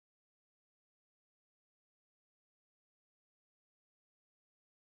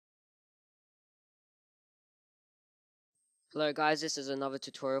Hello guys, this is another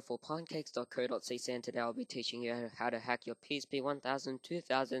tutorial for pancakes.co.cc, and today I'll be teaching you how to hack your PSP-1000,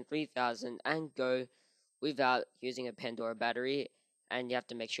 2000, 3000 and Go without using a Pandora battery. And you have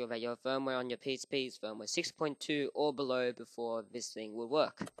to make sure that your firmware on your PSP is firmware 6.2 or below before this thing will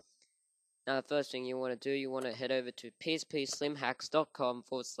work. Now the first thing you want to do, you want to head over to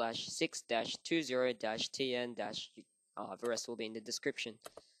pspslimhacks.com/6-20-TN- the rest will be in the description.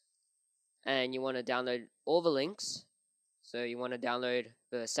 And you want to download all the links. So you want to download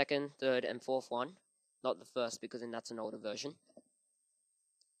the second, third, and fourth one, not the first because then that's an older version.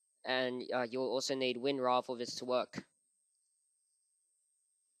 And you'll also need WinRAR for this to work,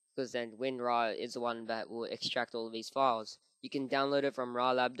 because then WinRAR is the one that will extract all of these files. You can download it from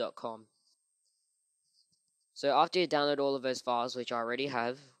rarlab.com. So after you download all of those files, which I already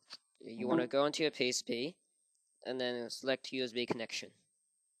have, you want to go onto your PSP and then select USB connection.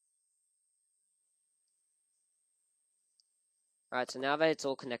 Alright, so now that it's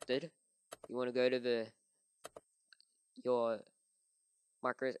all connected, you want to go to your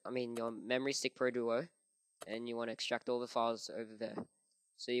Memory Stick Pro Duo, and you want to extract all the files over there.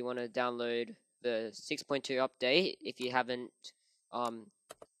 So you want to download the 6.2 update if you haven't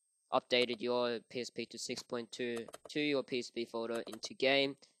updated your PSP to 6.2 to your PSP folder into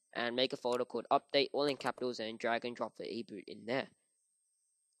game, and make a folder called update all in capitals and drag and drop the eboot in there.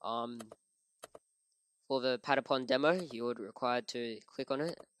 For the Patapon demo, you would require to click on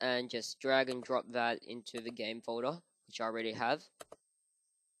it and just drag and drop that into the game folder, which I already have.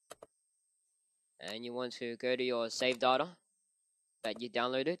 And you want to go to your save data that you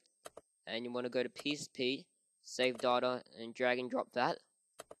downloaded, and you want to go to PSP, save data, and drag and drop that.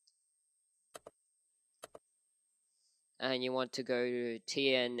 And you want to go to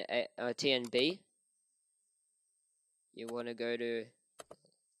TNB. You want to go to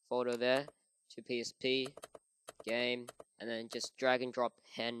folder there, to PSP, game, and then just drag and drop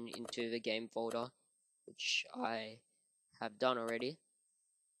HEN into the game folder, which I have done already.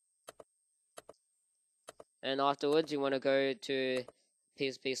 And afterwards, you want to go to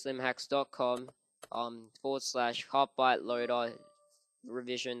pspslimhacks.com /half-byte loader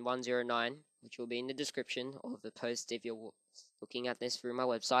revision 109, which will be in the description of the post if you're looking at this through my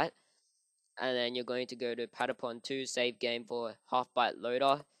website. And then you're going to go to Patapon 2 save game for half-byte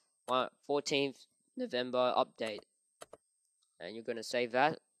loader 14th November update, and you're going to save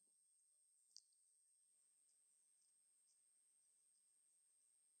that.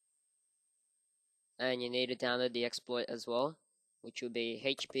 And you need to download the exploit as well, which will be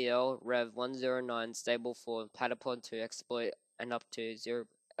HPL Rev 109 stable for Patapon 2 exploit and up to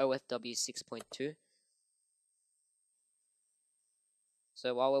OFW 6.2.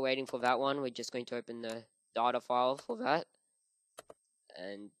 So while we're waiting for that one, we're just going to open the data file for that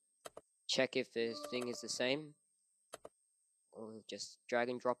and check if the thing is the same, or just drag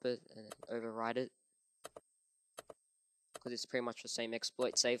and drop it and override it, because it's pretty much the same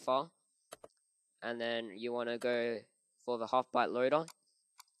exploit save file. And then you want to go for the half-byte loader,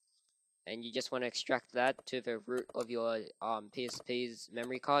 and you just want to extract that to the root of your PSP's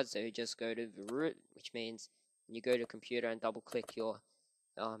memory card. So you just go to the root, which means when you go to computer and double click your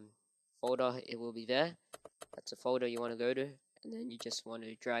folder, it will be there. That's a folder you want to go to, and then you just want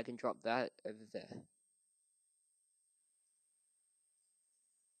to drag and drop that over there.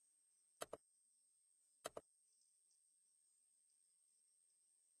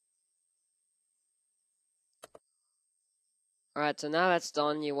 Alright, so now that's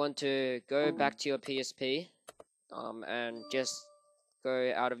done, you want to go back to your PSP and just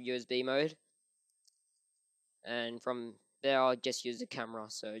go out of USB mode, and from there I'll just use the camera,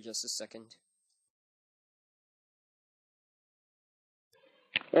 so just a second.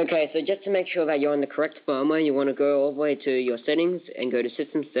 Okay, so just to make sure that you're on the correct firmware, you want to go all the way to your settings and go to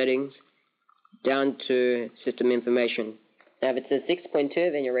system settings, down to system information. Now if it says 6.2,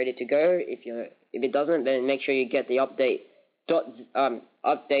 then you're ready to go. If it doesn't, then make sure you get the update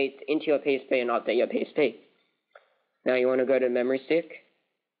into your PSP and update your PSP. Now you want to go to memory stick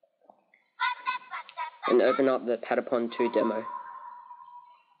and open up the Patapon 2 demo.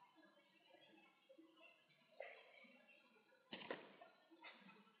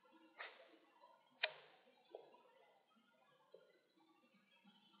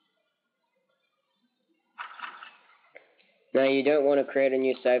 Now you don't want to create a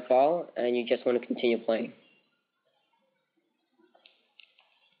new save file, and you just want to continue playing.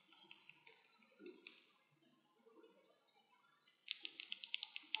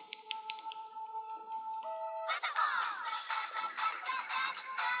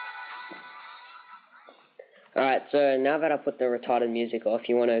 Alright, so now that I put the retarded music off,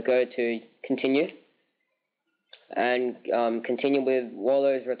 you want to go to continue. and continue with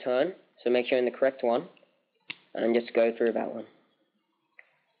Wallo's return. So make sure you're in the correct one, and just go through that one.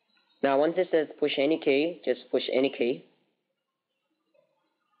 Now once it says push any key, just push any key,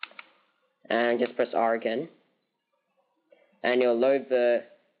 and just press R again, and you'll load the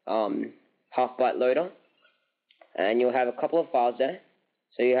half-byte loader, and you'll have a couple of files there.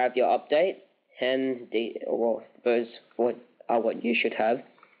 So you have your update, HEN, well, those are what you should have.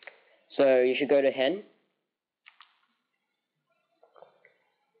 So you should go to HEN,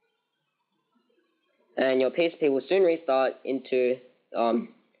 and your PSP will soon restart into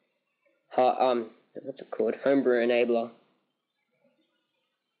what's it called? Homebrew enabler.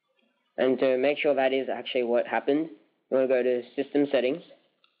 And to make sure that is actually what happened, you want to go to System Settings,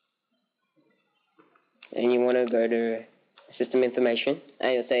 and you want to go to System Information,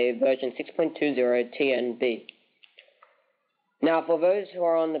 and you'll say version 6.20 TNB. Now, for those who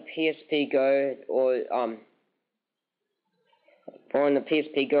are on the PSP Go or on the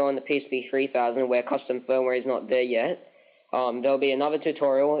PSP Go on the PSP-1000 where custom firmware is not there yet, there'll be another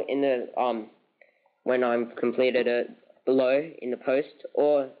tutorial in the when I'm completed it below in the post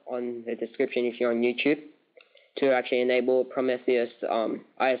or on the description if you're on YouTube to actually enable Prometheus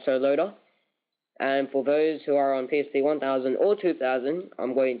ISO loader. And for those who are on PSP-1000 or 2000,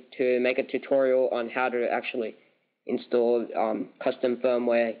 I'm going to make a tutorial on how to actually install custom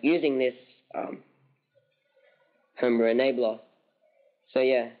firmware using this homebrew enabler. So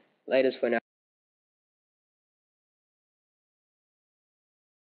yeah, latest for now.